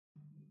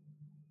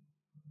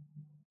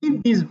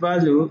if this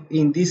value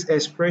in this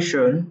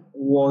expression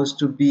was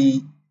to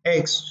be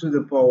x to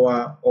the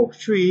power of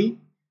 3,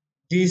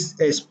 this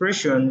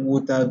expression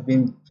would have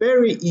been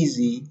very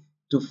easy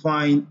to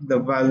find the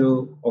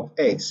value of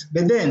x,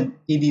 but then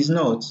it is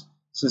not.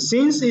 So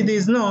since it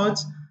is not,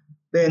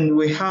 then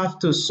we have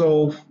to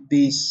solve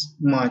this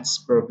maths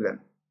problem.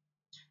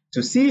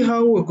 To see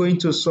how we're going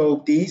to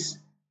solve this,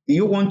 do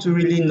you want to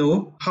really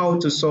know how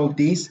to solve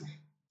this?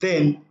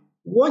 Then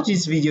watch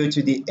this video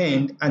to the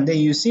end and then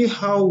you see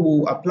how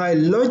we'll apply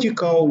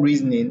logical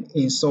reasoning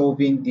in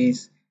solving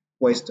this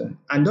question.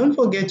 And don't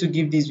forget to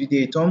give this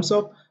video a thumbs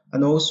up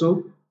and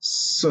also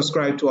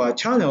subscribe to our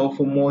channel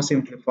for more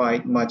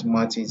simplified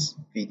mathematics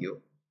video.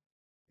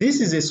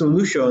 This is a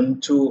solution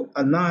to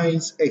a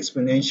nice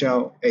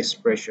exponential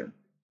expression.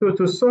 So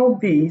to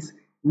solve this,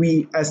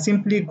 we are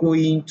simply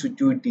going to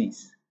do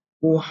this.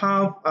 We'll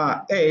have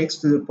our x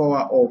to the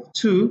power of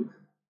 2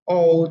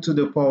 all to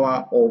the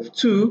power of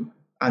 2,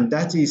 and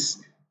that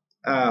is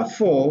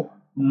 4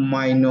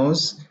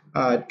 minus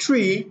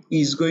 3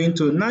 is going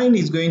to 9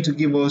 is going to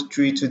give us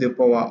 3 to the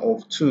power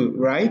of 2,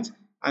 right?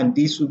 And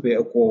this will be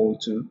equal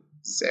to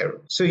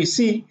 0. So you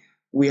see,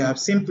 we have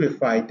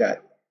simplified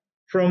that.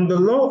 From the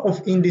law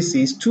of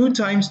indices, 2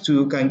 times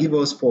 2 can give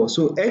us 4.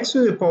 So x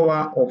to the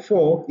power of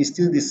 4 is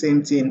still the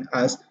same thing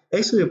as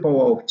x to the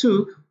power of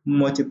 2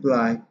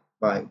 multiplied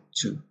by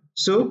 2.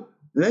 So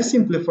let's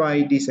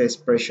simplify this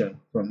expression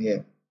from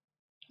here.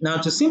 Now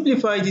to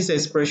simplify this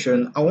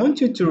expression, I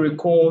want you to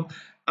recall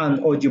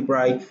an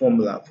algebraic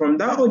formula. From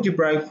that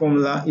algebraic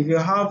formula, if you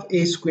have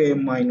a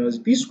squared minus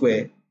b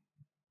squared,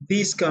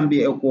 this can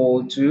be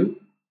equal to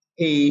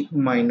a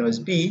minus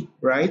b,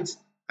 right?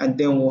 And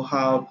then we'll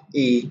have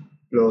a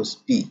plus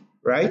b,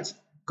 right?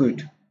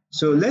 Good.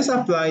 So let's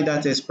apply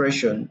that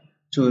expression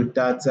to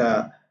that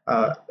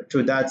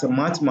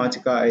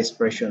mathematical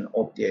expression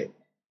up there.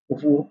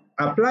 If we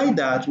apply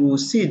that, we will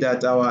see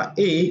that our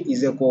a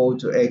is equal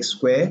to x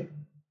squared,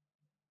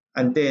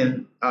 and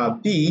then our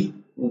b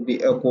will be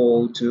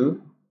equal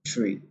to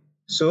 3.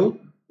 So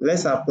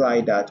let's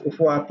apply that. If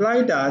we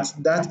apply that,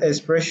 that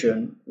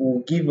expression will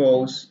give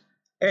us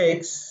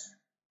x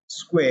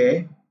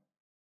squared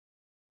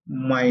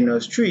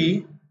minus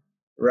 3,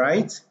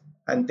 right?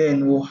 And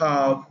then we'll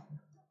have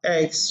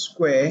x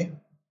squared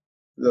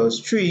plus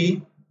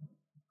 3,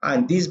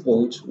 and these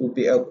both will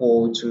be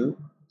equal to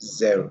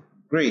 0.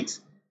 Great.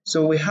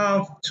 So we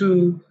have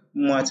two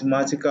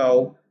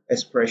mathematical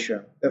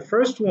expressions. The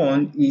first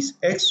one is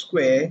x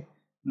squared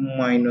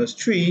minus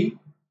 3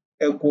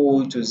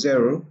 equal to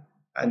 0,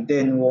 and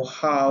then we'll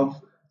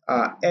have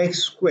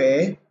x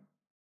squared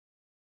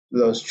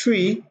plus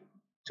 3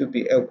 to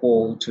be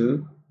equal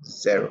to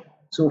 0.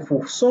 So if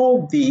we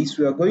solve this,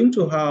 we are going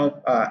to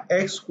have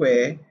x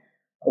squared,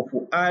 if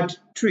we add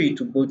 3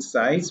 to both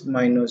sides,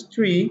 minus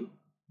 3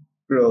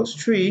 plus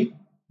 3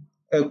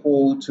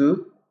 equal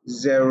to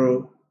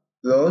 0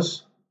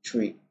 plus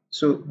 3.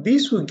 So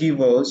this will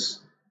give us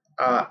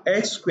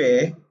x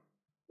squared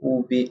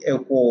will be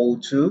equal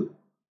to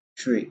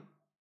 3,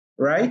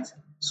 right?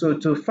 So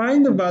to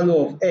find the value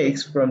of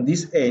x from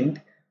this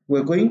end,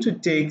 we're going to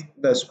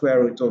take the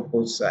square root of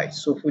both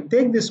sides. So if we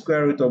take the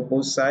square root of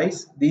both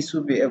sides, this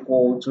will be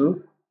equal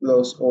to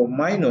plus or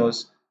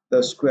minus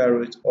the square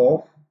root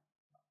of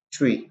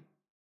 3,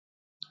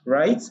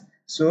 right?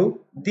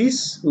 So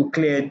this will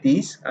clear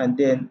this, and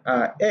then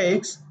our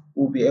x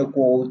will be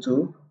equal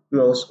to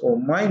plus or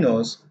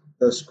minus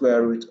the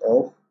square root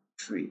of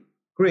 3.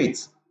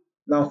 Great.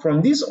 Now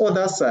from this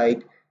other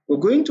side, we're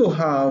going to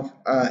have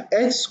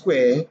x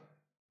squared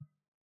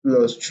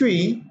plus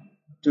 3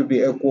 to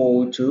be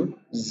equal to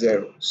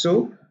 0.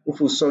 So if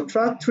we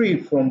subtract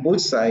 3 from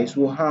both sides,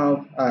 we'll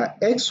have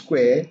x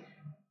squared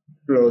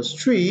plus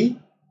 3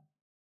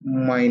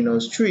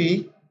 minus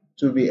 3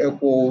 to be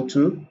equal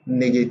to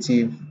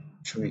negative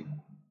 3.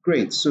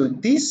 Great. So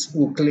this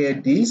will clear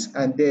this,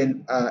 and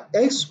then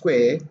x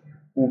squared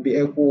will be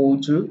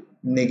equal to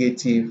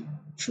negative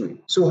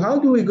 3. So how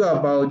do we go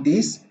about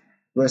this?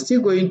 We're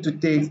still going to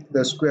take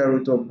the square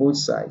root of both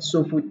sides.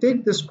 So if we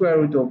take the square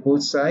root of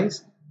both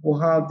sides, we'll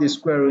have the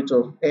square root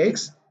of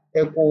x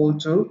equal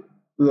to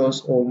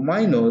plus or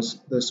minus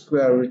the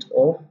square root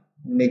of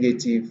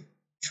negative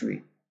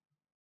 3.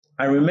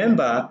 And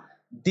remember,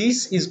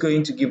 this is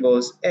going to give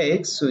us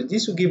x, so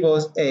this will give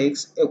us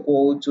x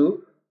equal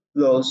to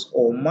plus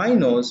or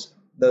minus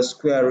the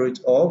square root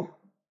of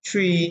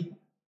 3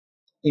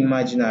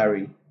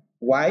 imaginary.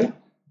 Why?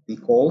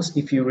 Because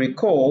if you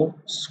recall,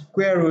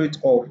 square root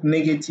of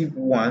negative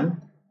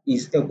 1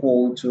 is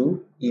equal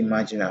to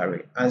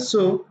imaginary. And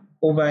so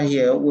over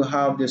here we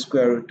have the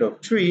square root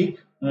of 3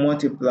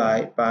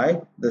 multiplied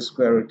by the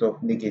square root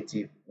of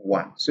negative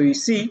 1. So you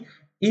see,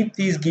 if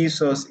this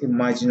gives us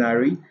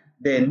imaginary,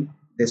 then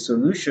the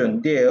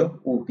solution there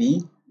will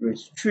be root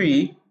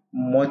 3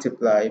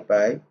 multiplied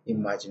by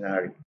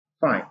imaginary.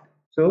 Fine.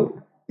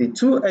 So the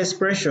two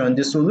expressions,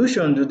 the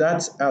solution to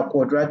that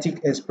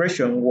quadratic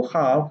expression we'll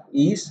have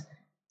is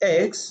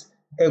x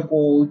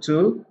equal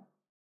to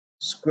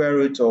square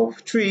root of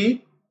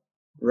 3,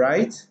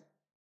 right?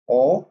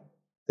 Or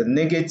the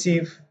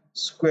negative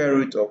square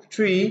root of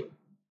 3,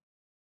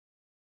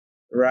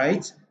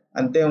 right?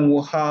 And then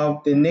we'll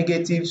have the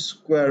negative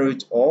square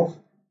root of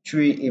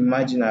 3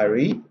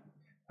 imaginary.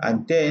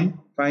 And then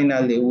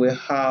finally, we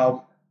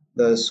have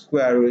the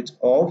square root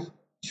of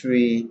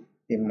 3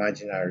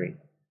 imaginary.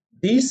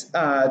 These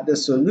are the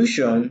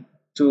solution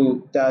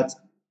to that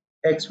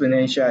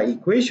exponential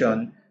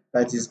equation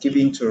that is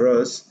given to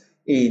us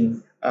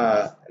in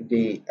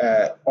the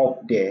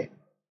up there.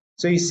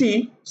 So you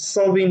see,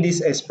 solving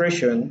this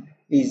expression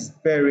is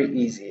very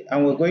easy,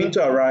 and we're going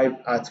to arrive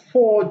at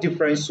 4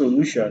 different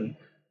solutions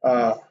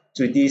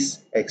to this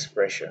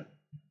expression.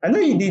 I know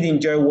you did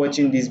enjoy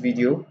watching this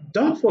video.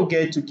 Don't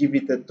forget to give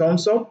it a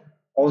thumbs up.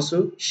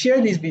 Also,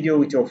 share this video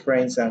with your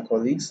friends and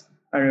colleagues,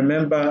 and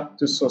remember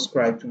to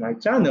subscribe to my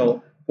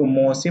channel for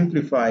more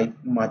simplified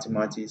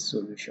mathematics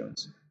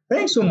solutions.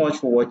 Thanks so much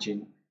for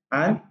watching,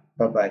 and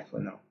bye-bye for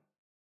now.